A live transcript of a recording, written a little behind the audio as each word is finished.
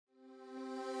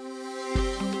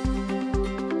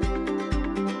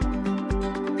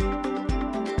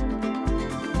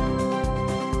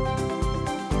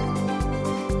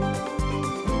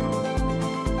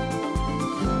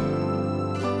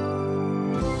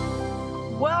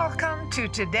Welcome to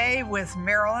Today with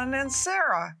Marilyn and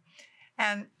Sarah.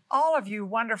 And all of you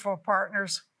wonderful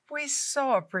partners, we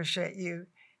so appreciate you.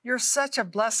 You're such a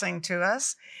blessing to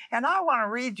us. And I want to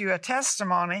read you a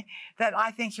testimony that I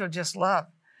think you'll just love.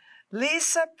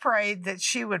 Lisa prayed that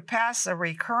she would pass a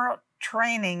recurrent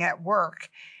training at work,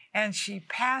 and she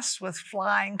passed with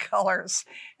flying colors.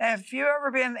 And if you've ever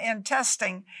been in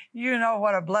testing, you know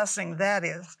what a blessing that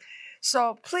is.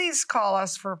 So please call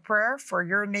us for prayer for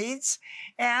your needs.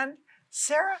 And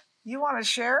Sarah, you want to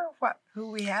share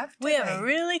who we have today? We have a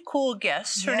really cool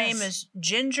guest. Her name is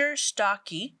Ginger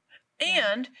Stache.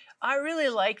 And I really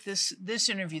like this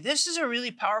interview. This is a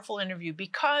really powerful interview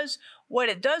because what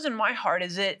it does in my heart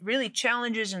is it really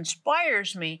challenges,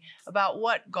 inspires me about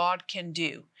what God can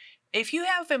do. If you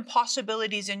have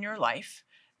impossibilities in your life,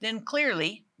 then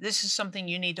clearly this is something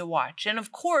you need to watch. And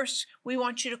of course, we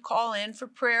want you to call in for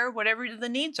prayer, whatever the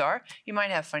needs are. You might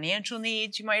have financial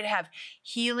needs. You might have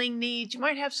healing needs. You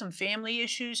might have some family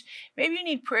issues. Maybe you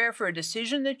need prayer for a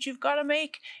decision that you've got to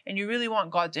make and you really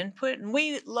want God's input. And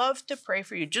we love to pray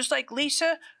for you. Just like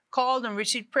Lisa called and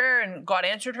received prayer and God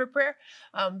answered her prayer,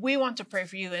 we want to pray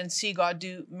for you and see God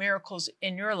do miracles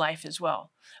in your life as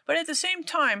well. But at the same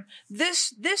time,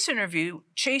 this interview,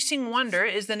 Chasing Wonder,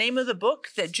 is the name of the book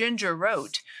that Ginger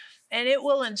wrote, and it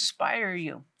will inspire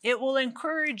you. It will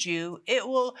encourage you. It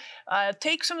will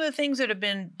take some of the things that have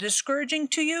been discouraging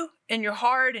to you in your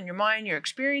heart, in your mind, your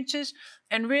experiences,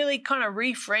 and really kind of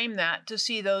reframe that to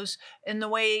see those in the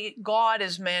way God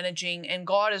is managing and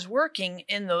God is working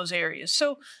in those areas.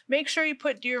 So make sure you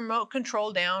put your remote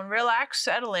control down, relax,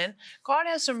 settle in. God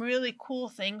has some really cool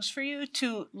things for you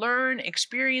to learn,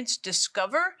 experience,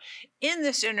 discover in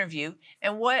this interview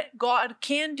and what God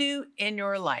can do in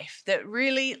your life that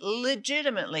really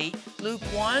legitimately, Luke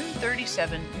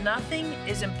 1:37, nothing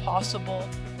is impossible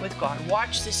with God.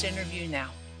 Watch this interview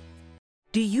now.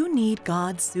 Do you need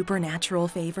God's supernatural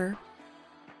favor?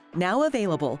 Now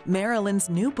available, Marilyn's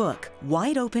new book,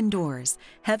 Wide Open Doors,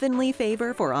 Heavenly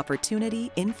Favor for Opportunity,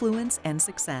 Influence, and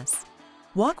Success.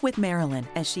 Walk with Marilyn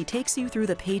as she takes you through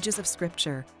the pages of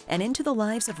Scripture and into the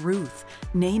lives of Ruth,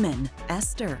 Naaman,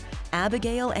 Esther,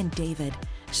 Abigail, and David,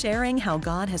 sharing how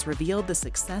God has revealed the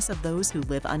success of those who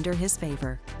live under His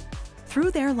favor.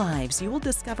 Through their lives, you will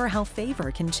discover how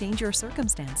favor can change your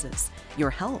circumstances, your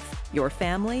health, your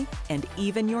family, and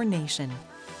even your nation.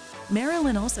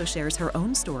 Marilyn also shares her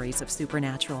own stories of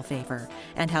supernatural favor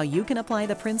and how you can apply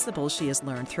the principles she has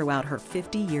learned throughout her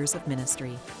 50 years of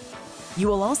ministry. You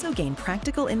will also gain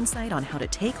practical insight on how to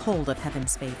take hold of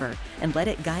heaven's favor and let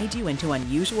it guide you into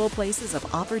unusual places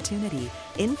of opportunity,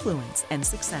 influence, and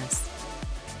success.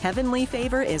 Heavenly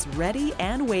Favor is ready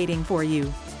and waiting for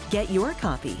you. Get your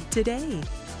copy today.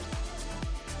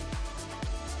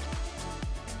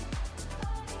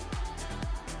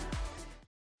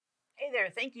 Hey there,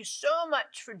 thank you so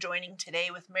much for joining Today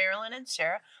with Marilyn and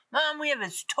Sarah. Mom, we have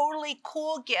this totally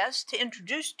cool guest to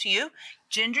introduce to you,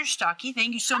 Ginger Stache.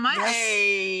 Thank you so much.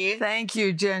 Hey. Thank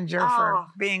you, Ginger, for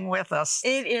being with us.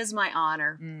 It is my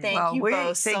honor. Thank you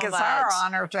both so much. We think it's our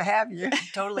honor to have you.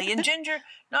 Totally. And Ginger,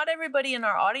 not everybody in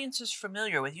our audience is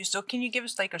familiar with you, so can you give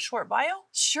us like a short bio?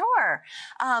 Sure.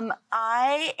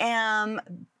 I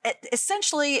am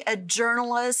essentially a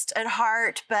journalist at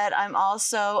heart, but I'm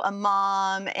also a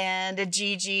mom and a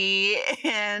Gigi,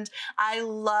 and I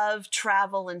love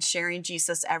travel and sharing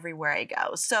Jesus everywhere I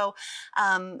go. So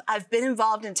I've been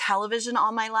involved in television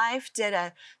all my life, did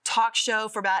a talk show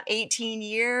for about 18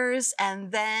 years,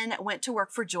 and then went to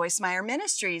work for Joyce Meyer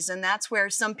Ministries. And that's where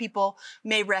some people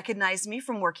may recognize me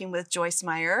from working with Joyce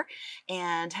Meyer,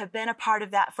 and have been a part of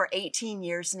that for 18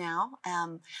 years now,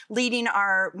 leading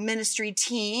our ministry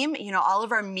team, you know, all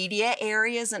of our media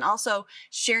areas, and also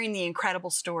sharing the incredible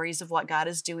stories of what God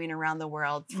is doing around the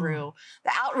world through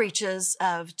the outreaches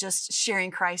of just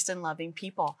sharing Christ and loving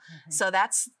people. So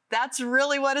that's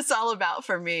really what it's all about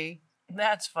for me.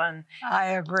 That's fun. I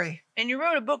agree. And you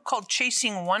wrote a book called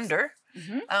Chasing Wonder.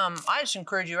 I just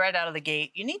encourage you right out of the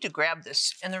gate, you need to grab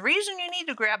this. And the reason you need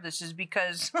to grab this is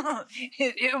because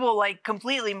it will like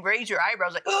completely raise your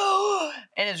eyebrows like, oh,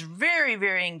 and it's very,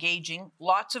 very engaging.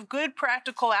 Lots of good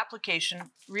practical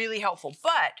application, really helpful.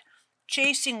 But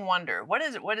chasing wonder, what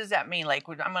is it? What does that mean? Like,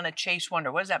 I'm going to chase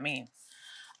wonder. What does that mean?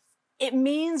 It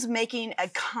means making a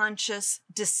conscious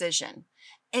decision.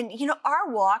 And, you know, our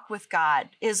walk with God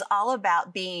is all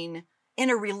about being in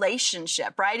a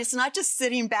relationship, right? It's not just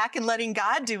sitting back and letting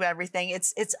God do everything.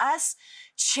 It's us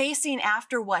chasing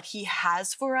after what he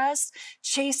has for us,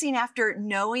 chasing after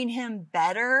knowing him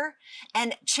better,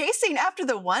 and chasing after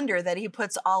the wonder that he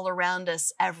puts all around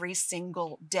us every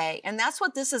single day. And that's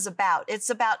what this is about.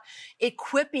 It's about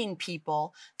equipping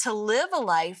people to live a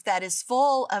life that is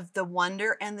full of the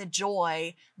wonder and the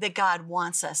joy that God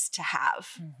wants us to have.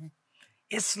 Mm-hmm.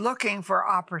 It's looking for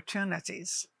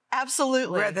opportunities.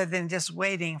 Absolutely. Rather than just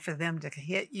waiting for them to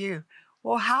hit you.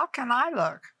 Well, how can I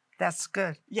look? That's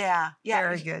good. Yeah.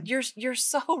 Very good. You're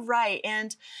so right.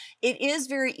 And it is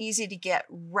very easy to get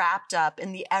wrapped up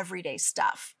in the everyday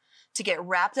stuff, to get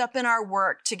wrapped up in our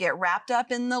work, to get wrapped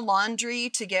up in the laundry,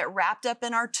 to get wrapped up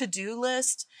in our to-do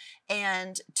list,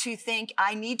 and to think,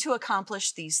 I need to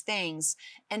accomplish these things,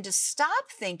 and to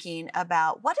stop thinking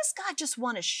about, what does God just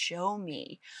want to show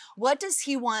me? What does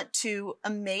he want to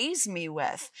amaze me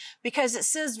with? Because it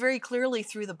says very clearly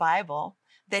through the Bible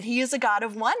that he is a God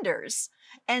of wonders.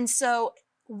 And so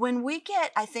when we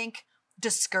get, I think,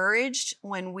 discouraged,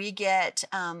 when we get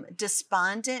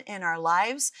despondent in our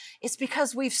lives, it's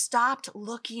because we've stopped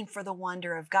looking for the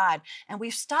wonder of God and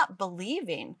we've stopped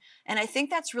believing. And I think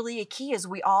that's really a key, is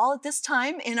we all at this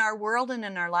time in our world and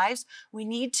in our lives, we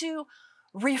need to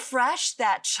refresh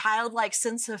that childlike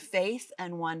sense of faith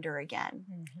and wonder again.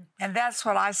 Mm-hmm. And that's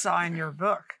what I saw in your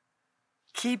book.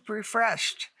 Keep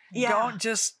refreshed. Yeah. Don't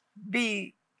just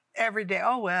be every day,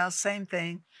 oh, well, same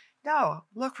thing. No,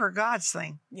 look for God's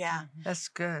thing. Yeah. That's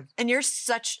good. And you're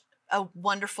such a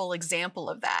wonderful example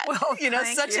of that. Well,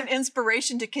 Such an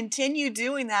inspiration to continue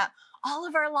doing that all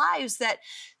of our lives, that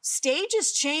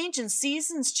stages change and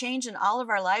seasons change in all of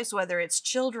our lives, whether it's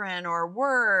children or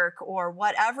work or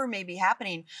whatever may be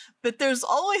happening. But there's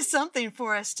always something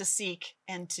for us to seek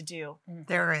and to do.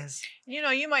 There is.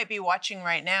 You might be watching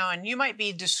right now and you might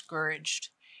be discouraged.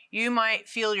 You might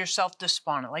feel yourself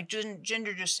despondent. Like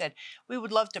Ginger just said, we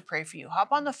would love to pray for you.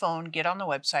 Hop on the phone, get on the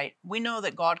website. We know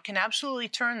that God can absolutely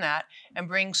turn that and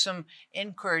bring some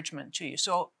encouragement to you.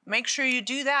 So make sure you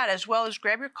do that, as well as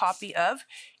grab your copy of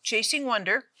Chasing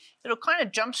Wonder. It'll kind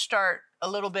of jumpstart a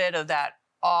little bit of that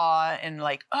awe and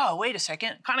like, oh, wait a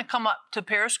second, kind of come up to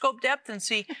periscope depth and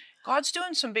see God's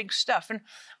doing some big stuff. And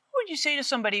what would you say to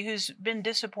somebody who's been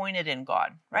disappointed in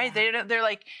God, right? Yeah. They're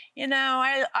like,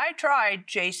 I tried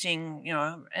chasing,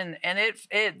 and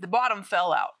the bottom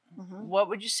fell out. Mm-hmm. What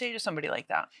would you say to somebody like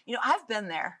that? I've been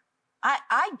there.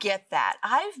 I get that.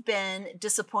 I've been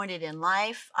disappointed in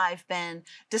life. I've been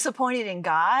disappointed in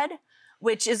God,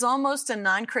 which is almost a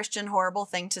non-Christian horrible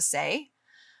thing to say.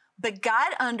 But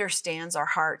God understands our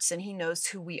hearts and he knows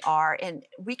who we are, and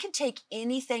we can take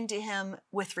anything to him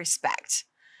with respect.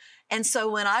 And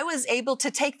so when I was able to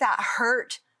take that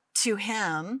hurt to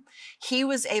him, he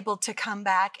was able to come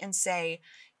back and say,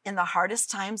 in the hardest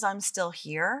times, I'm still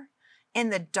here.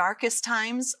 In the darkest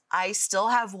times, I still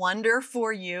have wonder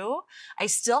for you. I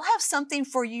still have something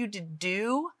for you to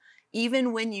do,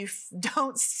 even when you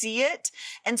don't see it.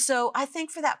 And so I think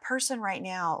for that person right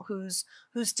now who's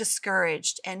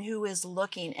discouraged and who is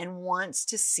looking and wants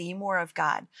to see more of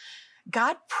God,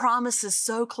 God promises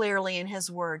so clearly in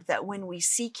his word that when we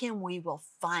seek him, we will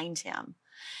find him.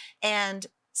 And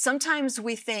sometimes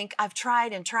we think, I've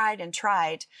tried and tried and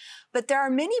tried, but there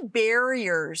are many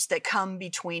barriers that come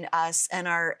between us and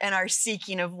our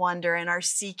seeking of wonder and our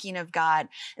seeking of God.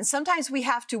 And sometimes we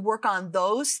have to work on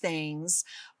those things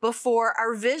before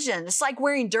our vision. It's like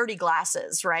wearing dirty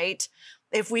glasses, right?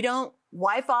 If we don't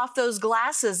wipe off those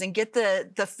glasses and get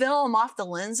the film off the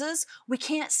lenses, we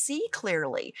can't see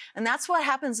clearly. And that's what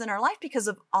happens in our life because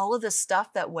of all of the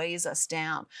stuff that weighs us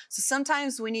down. So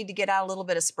sometimes we need to get out a little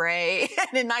bit of spray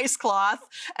and a nice cloth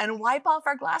and wipe off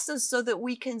our glasses so that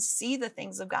we can see the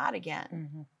things of God again.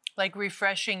 Mm-hmm. Like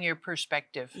refreshing your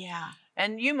perspective. Yeah.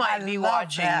 And you might be love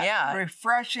watching. That. Yeah.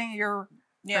 Refreshing your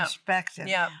perspective.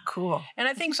 Yeah. Cool. And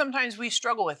I think sometimes we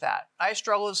struggle with that. I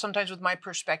struggle sometimes with my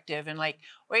perspective and like,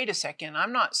 wait a second,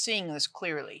 I'm not seeing this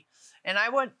clearly. And I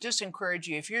would just encourage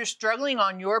you, if you're struggling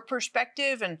on your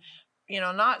perspective and,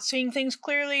 not seeing things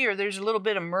clearly, or there's a little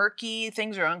bit of murky,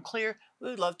 things are unclear, we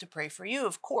would love to pray for you,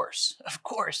 of course.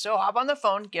 So hop on the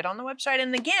phone, get on the website,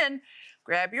 and again,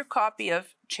 grab your copy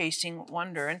of Chasing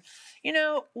Wonder. And,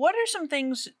 what are some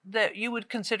things that you would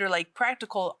consider like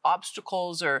practical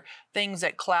obstacles or things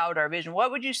that cloud our vision?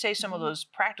 What would you say some of those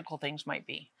practical things might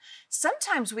be?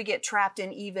 Sometimes we get trapped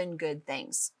in even good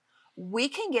things. We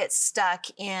can get stuck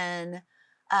in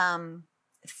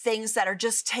things that are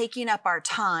just taking up our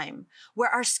time, where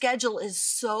our schedule is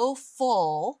so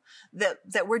full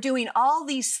that we're doing all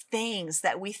these things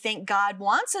that we think God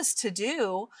wants us to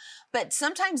do. But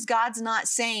sometimes God's not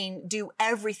saying do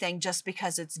everything just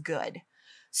because it's good.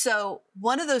 So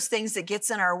one of those things that gets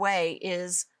in our way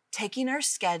is taking our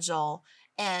schedule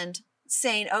and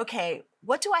saying, okay,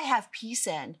 what do I have peace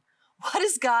in? What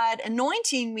is God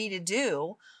anointing me to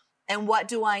do? And what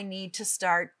do I need to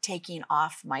start taking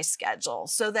off my schedule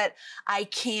so that I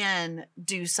can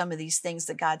do some of these things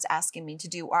that God's asking me to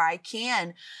do, or I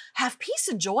can have peace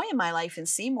and joy in my life and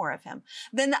see more of him?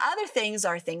 Then the other things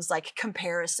are things like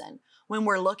comparison. When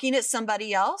we're looking at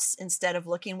somebody else instead of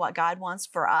looking what God wants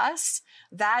for us,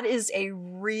 that is a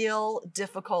real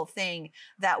difficult thing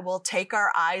that will take our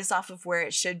eyes off of where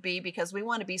it should be, because we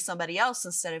want to be somebody else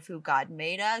instead of who God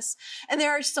made us. And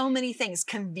there are so many things.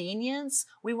 Convenience.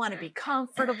 We want to be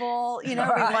comfortable. You know,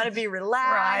 Right. we want to be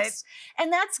relaxed. Right.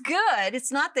 And that's good. It's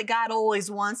not that God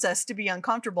always wants us to be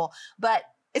uncomfortable, but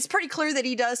it's pretty clear that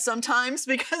he does sometimes,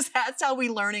 because that's how we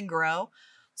learn and grow.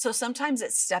 So sometimes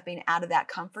it's stepping out of that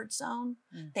comfort zone.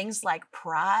 Things like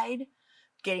pride,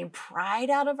 getting pride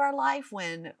out of our life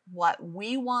when what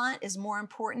we want is more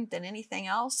important than anything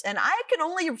else. And I can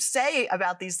only say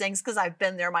about these things because I've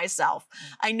been there myself.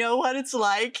 I know what it's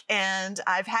like, and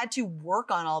I've had to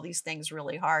work on all these things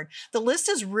really hard. The list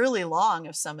is really long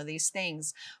of some of these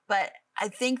things, but I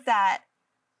think that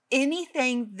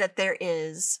anything that there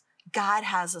is, God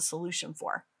has a solution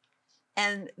for.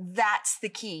 And that's the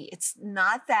key. It's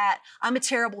not that I'm a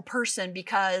terrible person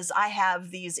because I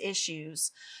have these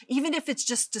issues. Even if it's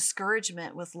just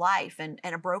discouragement with life and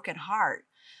a broken heart,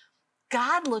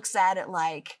 God looks at it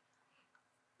like,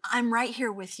 I'm right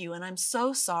here with you and I'm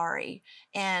so sorry.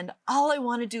 And all I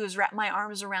want to do is wrap my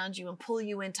arms around you and pull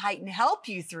you in tight and help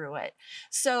you through it.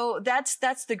 So that's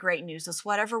the great news, is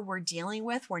whatever we're dealing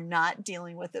with, we're not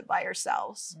dealing with it by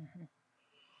ourselves. Mm-hmm.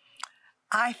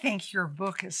 I think your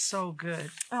book is so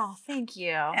good. Oh, thank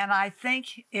you. And I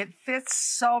think it fits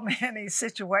so many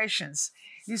situations.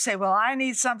 You say, well, I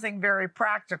need something very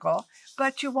practical,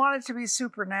 but you want it to be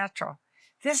supernatural.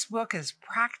 This book is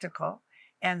practical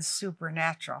and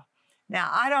supernatural.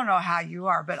 Now, I don't know how you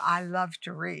are, but I love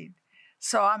to read.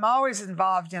 So I'm always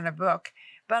involved in a book,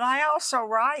 but I also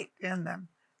write in them.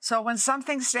 So when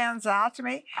something stands out to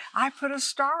me, I put a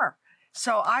star.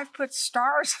 So I've put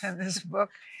stars in this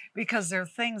book because they're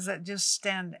things that just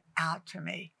stand out to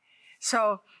me.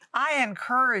 So I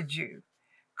encourage you,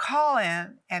 call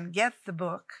in and get the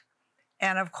book.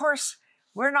 And of course,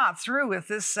 we're not through with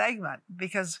this segment,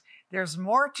 because there's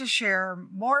more to share,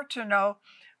 more to know,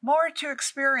 more to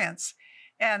experience.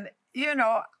 And, you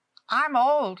know, I'm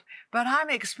old, but I'm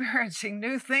experiencing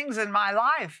new things in my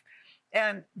life.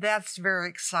 And that's very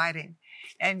exciting.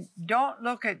 And don't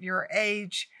look at your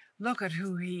age, look at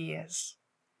who he is.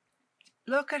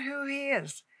 Look at who he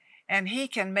is, and he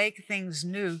can make things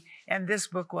new, and this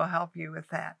book will help you with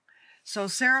that. So,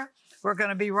 Sarah, we're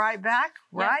going to be right back,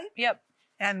 right? Yep.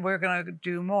 And we're going to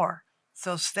do more.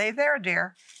 So stay there,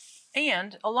 dear.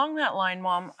 And along that line,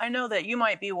 Mom, I know that you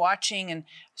might be watching, and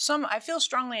I feel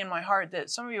strongly in my heart that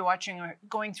some of you watching are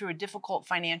going through a difficult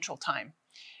financial time.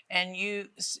 And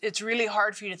it's really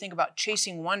hard for you to think about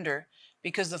chasing wonder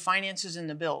because the finances and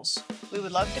the bills. We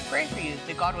would love to pray for you,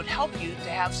 that God would help you to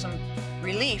have some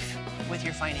relief with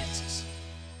your finances.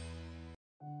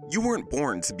 You weren't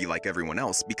born to be like everyone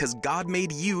else because God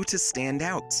made you to stand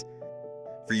out.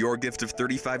 For your gift of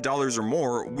 $35 or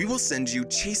more, we will send you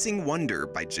Chasing Wonder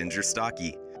by Ginger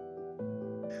Stache.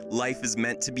 Life is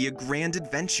meant to be a grand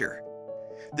adventure.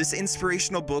 This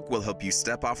inspirational book will help you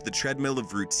step off the treadmill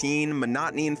of routine,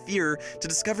 monotony, and fear to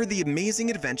discover the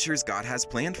amazing adventures God has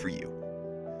planned for you.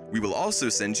 We will also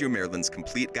send you Marilyn's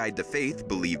Complete Guide to Faith,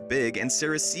 Believe Big, and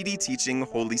Sarah's CD teaching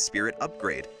Holy Spirit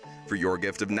Upgrade. For your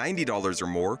gift of $90 or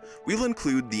more, we will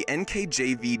include the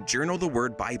NKJV Journal the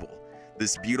Word Bible.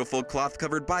 This beautiful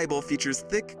cloth-covered Bible features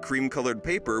thick, cream-colored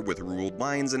paper with ruled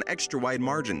lines and extra-wide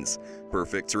margins,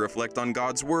 perfect to reflect on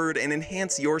God's Word and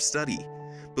enhance your study.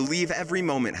 Believe every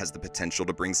moment has the potential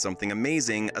to bring something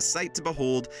amazing, a sight to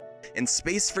behold, and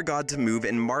space for God to move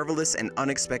in marvelous and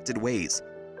unexpected ways.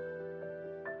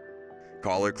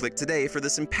 Call or click today for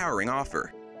this empowering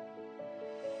offer.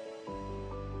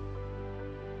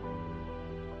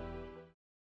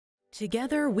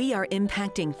 Together, we are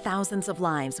impacting thousands of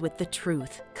lives with the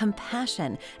truth,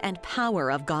 compassion, and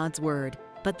power of God's Word.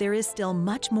 But there is still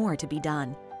much more to be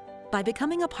done. By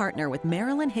becoming a partner with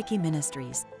Marilyn Hickey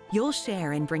Ministries, you'll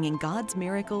share in bringing God's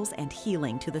miracles and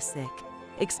healing to the sick,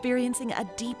 experiencing a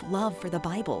deep love for the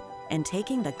Bible, and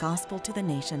taking the gospel to the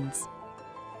nations.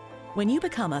 When you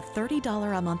become a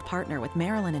 $30 a month partner with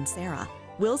Marilyn and Sarah,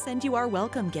 we'll send you our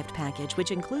welcome gift package,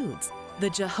 which includes the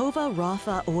Jehovah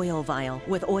Rapha oil vial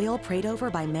with oil prayed over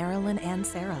by Marilyn and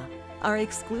Sarah, our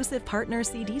exclusive partner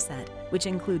CD set, which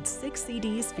includes 6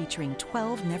 CDs featuring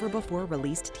 12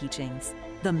 never-before-released teachings,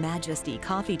 the Majesty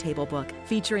coffee table book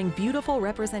featuring beautiful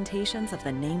representations of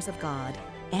the names of God,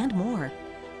 and more.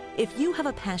 If you have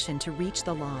a passion to reach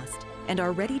the lost and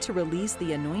are ready to release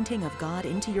the anointing of God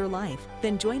into your life,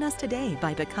 then join us today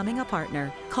by becoming a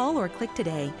partner. Call or click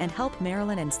today and help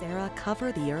Marilyn and Sarah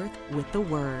cover the earth with the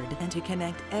Word and to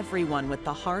connect everyone with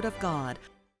the heart of God.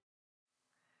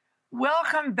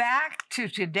 Welcome back to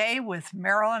Today with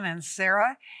Marilyn and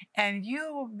Sarah, and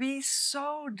you will be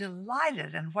so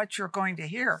delighted in what you're going to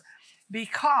hear,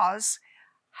 because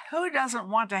who doesn't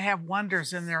want to have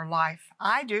wonders in their life?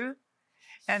 I do.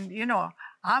 And, you know,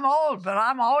 I'm old, but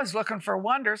I'm always looking for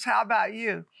wonders. How about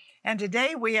you? And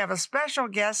today we have a special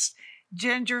guest,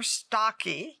 Ginger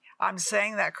Stache. I'm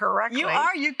saying that correctly. You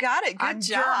are. You got it. Good I'm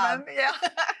job. German. Yeah.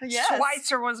 Yes.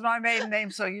 Schweitzer was my maiden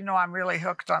name, so you know I'm really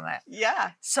hooked on that.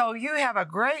 Yeah. So you have a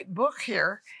great book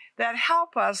here that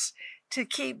help us to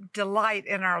keep delight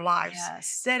in our lives.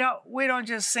 Yes. We don't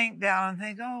just sink down and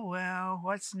think, oh, well,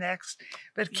 what's next?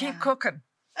 But keep cooking.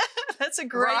 That's a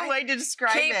great Right? way to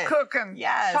describe it. Keep cooking.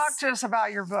 Yes. Talk to us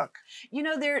about your book. You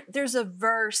know, there's a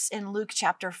verse in Luke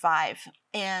chapter 5,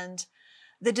 and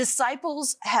the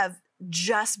disciples have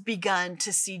just begun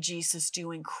to see Jesus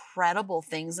do incredible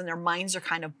things, and their minds are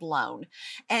kind of blown.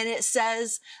 And it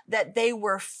says that they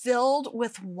were filled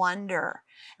with wonder,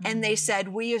 and they said,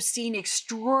 "We have seen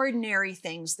extraordinary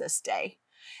things this day."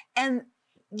 And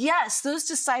yes, those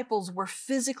disciples were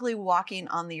physically walking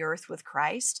on the earth with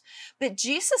Christ, but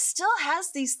Jesus still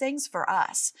has these things for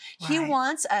us. He Right.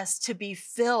 wants us to be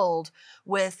filled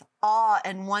with awe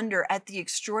and wonder at the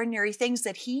extraordinary things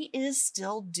that he is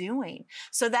still doing.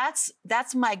 So that's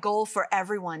my goal for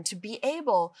everyone, to be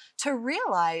able to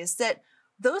realize that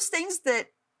those things that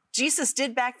Jesus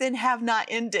did back then have not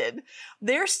ended.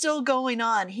 They're still going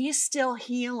on. He's still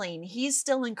healing. He's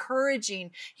still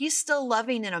encouraging. He's still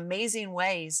loving in amazing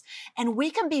ways. And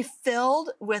we can be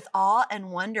filled with awe and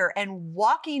wonder and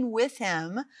walking with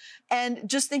him and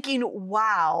just thinking,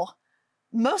 wow,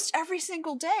 most every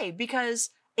single day, because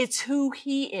it's who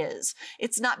he is.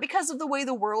 It's not because of the way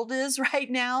the world is right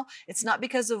now. It's not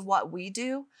because of what we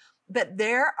do. But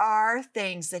there are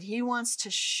things that he wants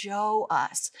to show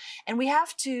us. And we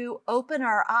have to open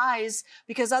our eyes,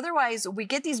 because otherwise we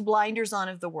get these blinders on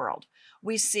of the world.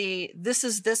 We see this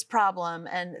is this problem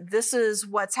and this is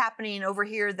what's happening over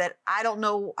here that I don't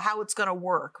know how it's going to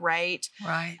work, right?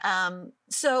 Right.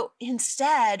 So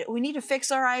instead, we need to fix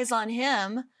our eyes on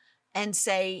him and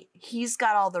say, he's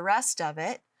got all the rest of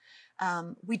it.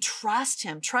 We trust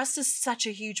him. Trust is such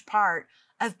a huge part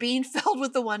of being filled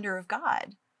with the wonder of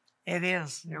God. It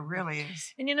is. It really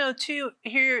is. And you know, too,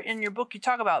 here in your book, you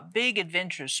talk about big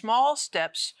adventures, small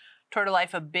steps toward a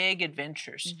life of big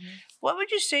adventures. Mm-hmm. What would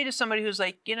you say to somebody who's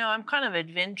like, you know, I'm kind of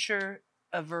adventure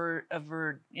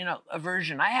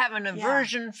aversion. I have an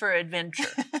aversion for adventure.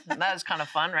 And that's kind of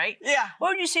fun, right? Yeah. What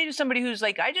would you say to somebody who's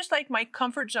like, I just like my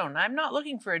comfort zone. I'm not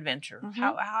looking for adventure. Mm-hmm.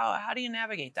 How do you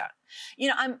navigate that? You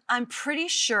know, I'm pretty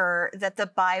sure that the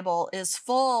Bible is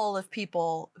full of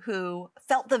people who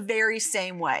felt the very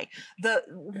same way.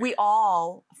 We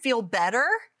all feel better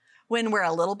when we're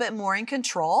a little bit more in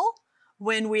control.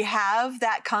 When we have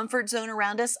that comfort zone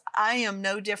around us. I am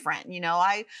no different. You know,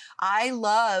 I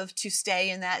love to stay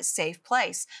in that safe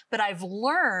place, but I've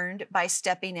learned by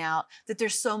stepping out that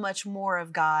there's so much more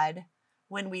of God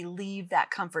when we leave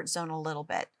that comfort zone a little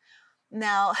bit.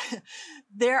 Now,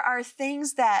 there are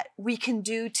things that we can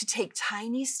do to take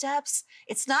tiny steps.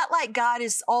 It's not like God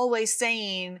is always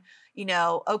saying, you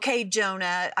know, okay,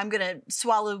 Jonah, I'm going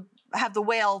to have the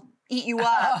whale eat you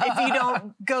up if you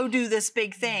don't go do this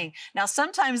big thing. Now,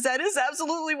 sometimes that is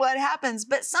absolutely what happens,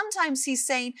 but sometimes he's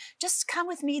saying, just come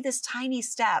with me this tiny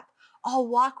step. I'll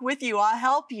walk with you. I'll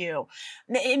help you.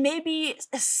 It may be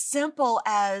as simple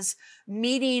as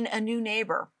meeting a new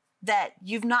neighbor that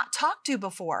you've not talked to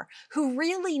before, who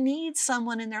really needs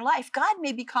someone in their life. God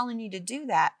may be calling you to do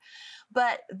that.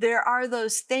 But there are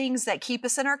those things that keep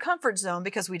us in our comfort zone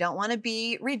because we don't want to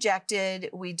be rejected.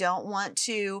 We don't want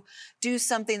to do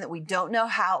something that we don't know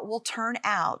how it will turn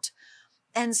out.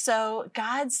 And so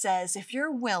God says, if you're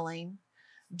willing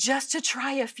just to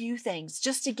try a few things,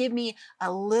 just to give me a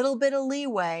little bit of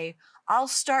leeway, I'll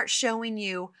start showing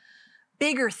you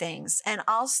bigger things, and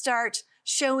I'll start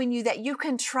showing you that you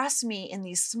can trust me in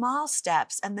these small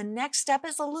steps. And the next step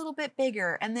is a little bit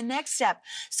bigger, and the next step.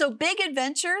 So big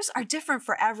adventures are different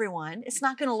for everyone. It's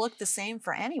not going to look the same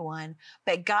for anyone,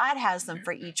 but God has them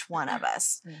for each one of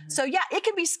us. So yeah, it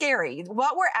can be scary.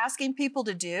 What we're asking people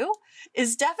to do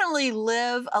is definitely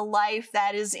live a life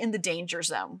that is in the danger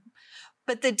zone.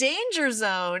 But the danger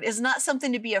zone is not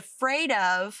something to be afraid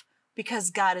of because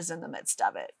God is in the midst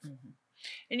of it.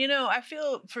 And you know, I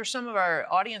feel for some of our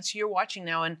audience you're watching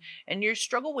now and you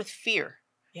struggle with fear.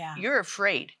 Yeah. You're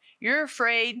afraid. You're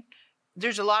afraid.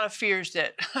 There's a lot of fears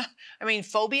that, I mean,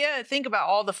 phobia, think about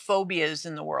all the phobias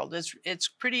in the world. It's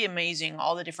pretty amazing,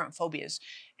 all the different phobias.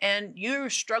 And you're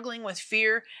struggling with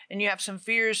fear, and you have some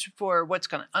fears for what's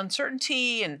going to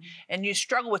uncertainty, and you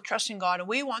struggle with trusting God. And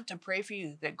we want to pray for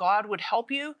you that God would help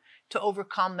you to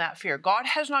overcome that fear. God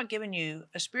has not given you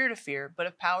a spirit of fear, but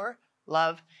of power,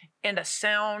 love, and a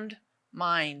sound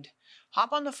mind.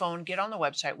 Hop on the phone, get on the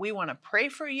website. We want to pray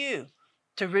for you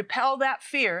to repel that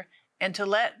fear and to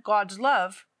let God's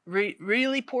love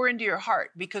really pour into your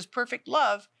heart, because perfect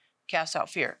love casts out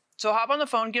fear. So hop on the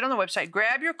phone, get on the website,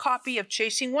 grab your copy of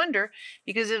Chasing Wonder,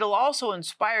 because it'll also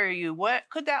inspire you. What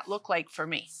could that look like for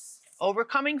me?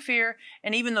 Overcoming fear,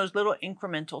 and even those little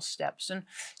incremental steps. And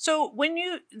so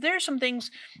there's some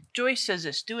things, Joyce says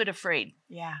this, do it afraid.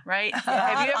 Yeah. Right?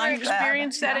 Have you ever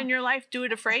experienced that in your life? Do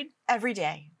it afraid? Every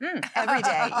day. Every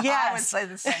day. Yes. I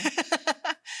would say the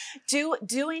same.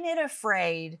 Doing it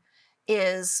afraid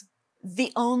is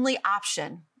the only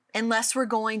option unless we're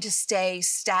going to stay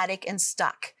static and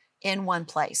stuck in one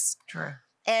place. True.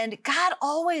 And God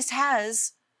always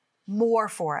has more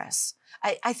for us.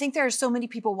 I think there are so many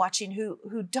people watching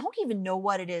who don't even know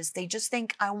what it is. They just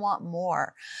think, I want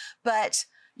more. But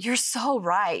you're so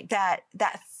right that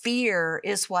fear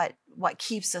is what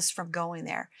keeps us from going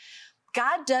there.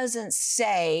 God doesn't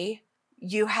say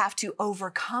you have to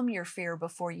overcome your fear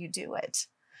before you do it.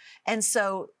 And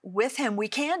so with him, we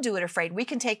can do it afraid. We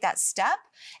can take that step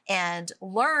and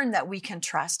learn that we can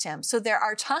trust him. So there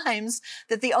are times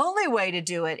that the only way to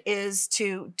do it is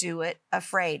to do it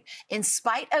afraid. In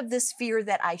spite of this fear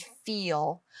that I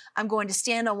feel, I'm going to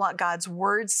stand on what God's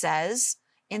word says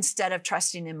instead of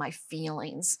trusting in my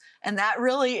feelings. And that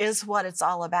really is what it's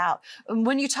all about. And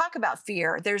when you talk about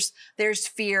fear, there's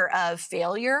fear of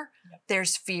failure.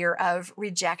 There's fear of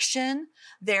rejection.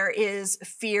 There is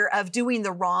fear of doing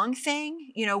the wrong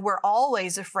thing. You know, we're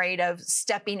always afraid of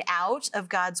stepping out of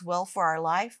God's will for our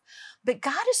life. But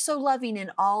God is so loving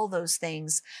in all those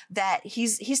things that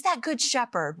he's that good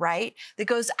shepherd, right? That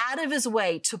goes out of his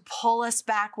way to pull us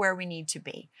back where we need to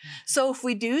be. So if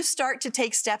we do start to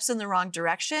take steps in the wrong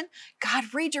direction, God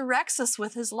redirects us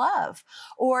with his love.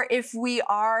 Or if we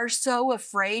are so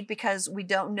afraid because we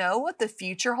don't know what the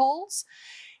future holds,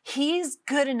 he's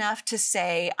good enough to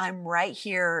say, I'm right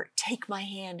here, take my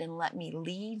hand and let me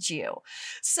lead you.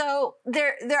 So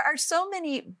there are so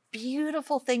many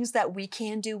beautiful things that we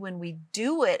can do when we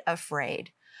do it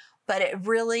afraid, but it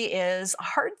really is a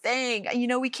hard thing. You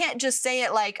know, we can't just say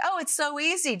it like, oh, it's so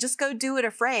easy, just go do it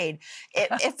afraid.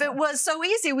 If it was so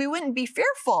easy, we wouldn't be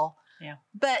fearful. Yeah.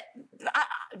 But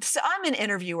I'm an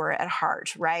interviewer at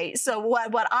heart, right? So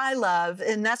what I love,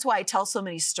 and that's why I tell so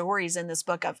many stories in this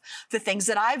book of the things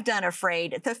that I've done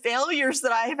afraid, the failures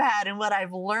that I've had and what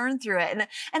I've learned through it.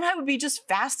 And I would be just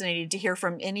fascinated to hear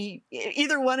from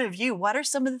either one of you. What are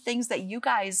some of the things that you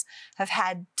guys have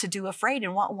had to do afraid,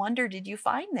 and what wonder did you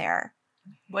find there?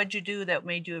 What'd you do that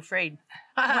made you afraid?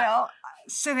 Well,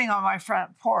 sitting on my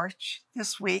front porch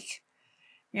this week,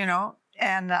 you know,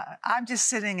 and I'm just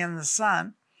sitting in the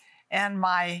sun, and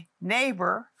my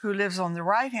neighbor who lives on the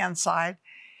right-hand side,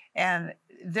 and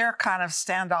they're kind of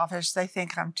standoffish. They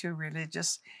think I'm too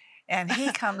religious. And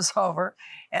he comes over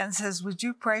and says, would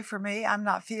you pray for me? I'm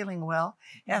not feeling well.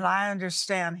 And I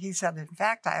understand. He said, in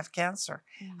fact, I have cancer.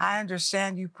 I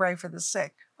understand you pray for the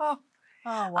sick. Oh,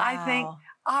 wow. I think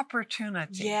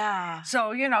opportunity. Yeah.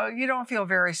 So, you know, you don't feel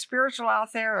very spiritual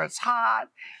out there. It's hot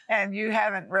and you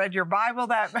haven't read your Bible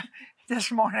this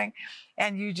morning,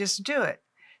 and you just do it.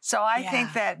 So I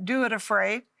think that do it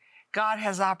afraid. God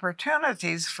has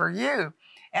opportunities for you.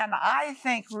 And I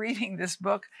think reading this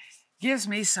book gives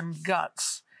me some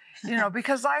guts, you know,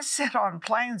 because I sit on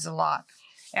planes a lot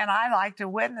and I like to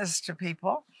witness to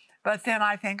people. But then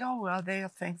I think, oh, well, they'll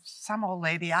think some old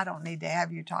lady, I don't need to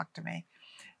have you talk to me.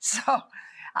 So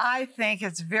I think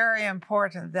it's very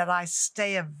important that I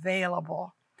stay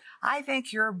available. I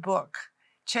think your book,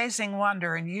 Chasing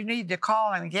Wonder, and you need to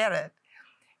call and get it,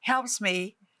 helps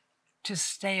me to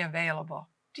stay available.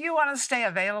 Do you want to stay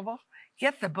available?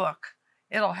 Get the book.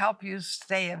 It'll help you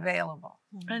stay available.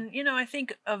 And, you know, I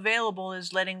think available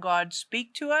is letting God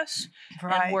speak to us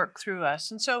Right. and work through us.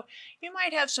 And so you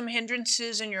might have some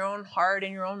hindrances in your own heart,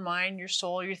 in your own mind, your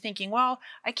soul. You're thinking, well,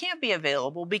 I can't be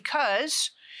available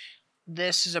because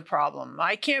this is a problem.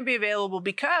 I can't be available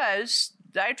because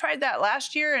I tried that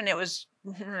last year and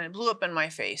it blew up in my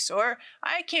face. Or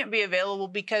I can't be available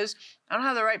because I don't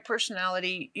have the right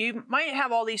personality. You might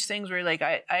have all these things where you're like,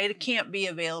 I can't be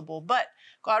available. But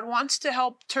God wants to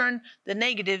help turn the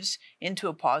negatives into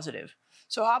a positive.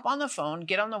 So hop on the phone,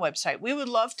 get on the website. We would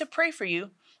love to pray for you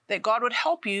that God would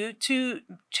help you to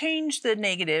change the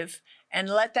negative and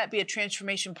let that be a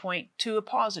transformation point to a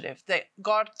positive, that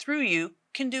God through you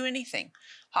can do anything.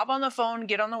 Hop on the phone,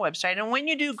 get on the website, and when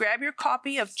you do, grab your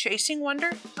copy of Chasing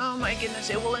Wonder. Oh my goodness,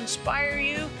 it will inspire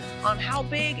you on how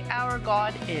big our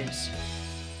God is.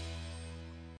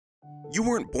 You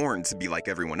weren't born to be like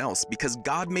everyone else because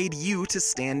God made you to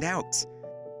stand out.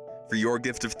 For your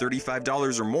gift of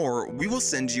 $35 or more, we will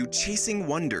send you Chasing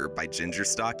Wonder by Ginger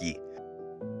Stache.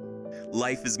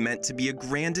 Life is meant to be a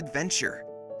grand adventure.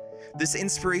 This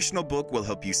inspirational book will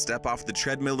help you step off the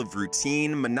treadmill of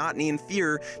routine, monotony, and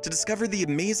fear to discover the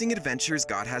amazing adventures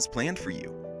God has planned for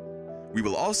you. We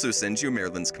will also send you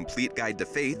Marilyn's complete guide to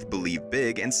faith, Believe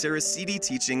Big, and Sarah's CD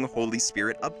teaching Holy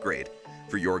Spirit Upgrade.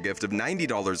 For your gift of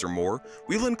 $90 or more,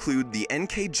 we will include the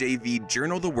NKJV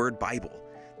Journal the Word Bible.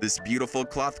 This beautiful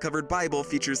cloth-covered Bible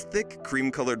features thick,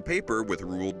 cream-colored paper with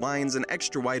ruled lines and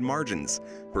extra-wide margins,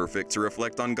 perfect to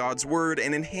reflect on God's Word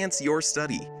and enhance your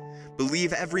study.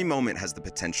 Believe every moment has the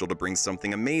potential to bring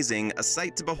something amazing, a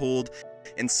sight to behold,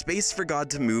 and space for God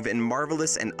to move in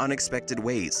marvelous and unexpected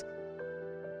ways.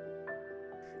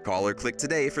 Call or click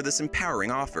today for this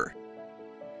empowering offer.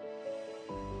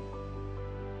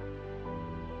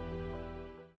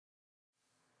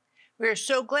 We are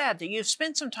so glad that you've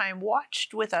spent some time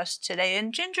watched with us today.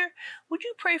 And Ginger, would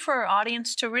you pray for our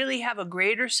audience to really have a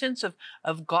greater sense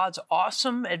of God's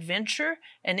awesome adventure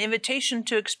and invitation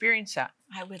to experience that?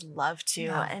 I would love to.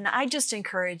 Yeah. And I just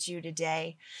encourage you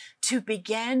today to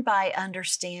begin by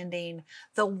understanding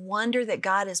the wonder that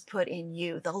God has put in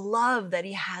you, the love that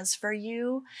He has for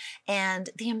you,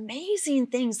 and the amazing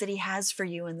things that He has for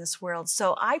you in this world.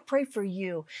 So I pray for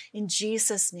you in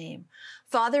Jesus' name.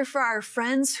 Father, for our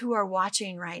friends who are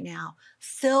watching right now,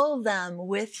 fill them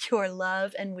with your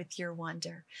love and with your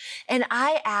wonder. And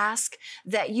I ask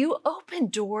that you open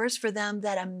doors for them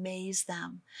that amaze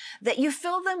them, that you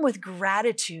fill them with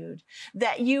gratitude,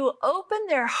 that you open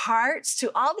their hearts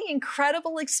to all the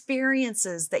incredible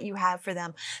experiences that you have for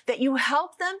them, that you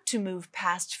help them to move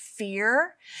past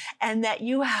fear, and that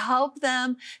you help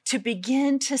them to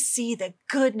begin to see the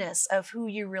goodness of who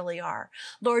you really are.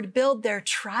 Lord, build their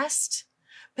trust,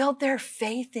 build their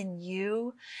faith in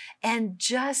you, and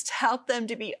just help them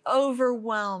to be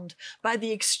overwhelmed by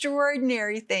the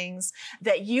extraordinary things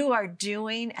that you are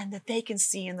doing and that they can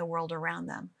see in the world around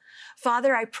them.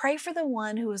 Father, I pray for the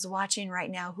one who is watching right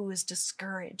now who is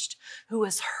discouraged, who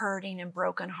is hurting and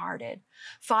brokenhearted.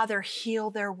 Father,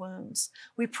 heal their wounds.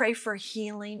 We pray for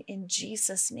healing in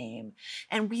Jesus' name.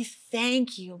 And we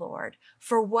thank you, Lord,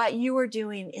 for what you are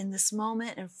doing in this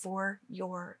moment and for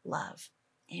your love.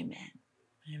 Amen.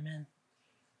 Amen.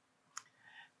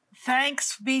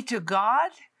 Thanks be to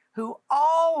God who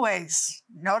always,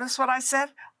 notice what I said,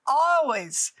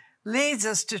 always leads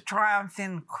us to triumph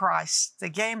in Christ. The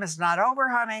game is not over,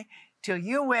 honey, till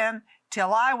you win,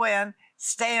 till I win.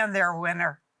 Stay in there,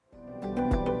 winner.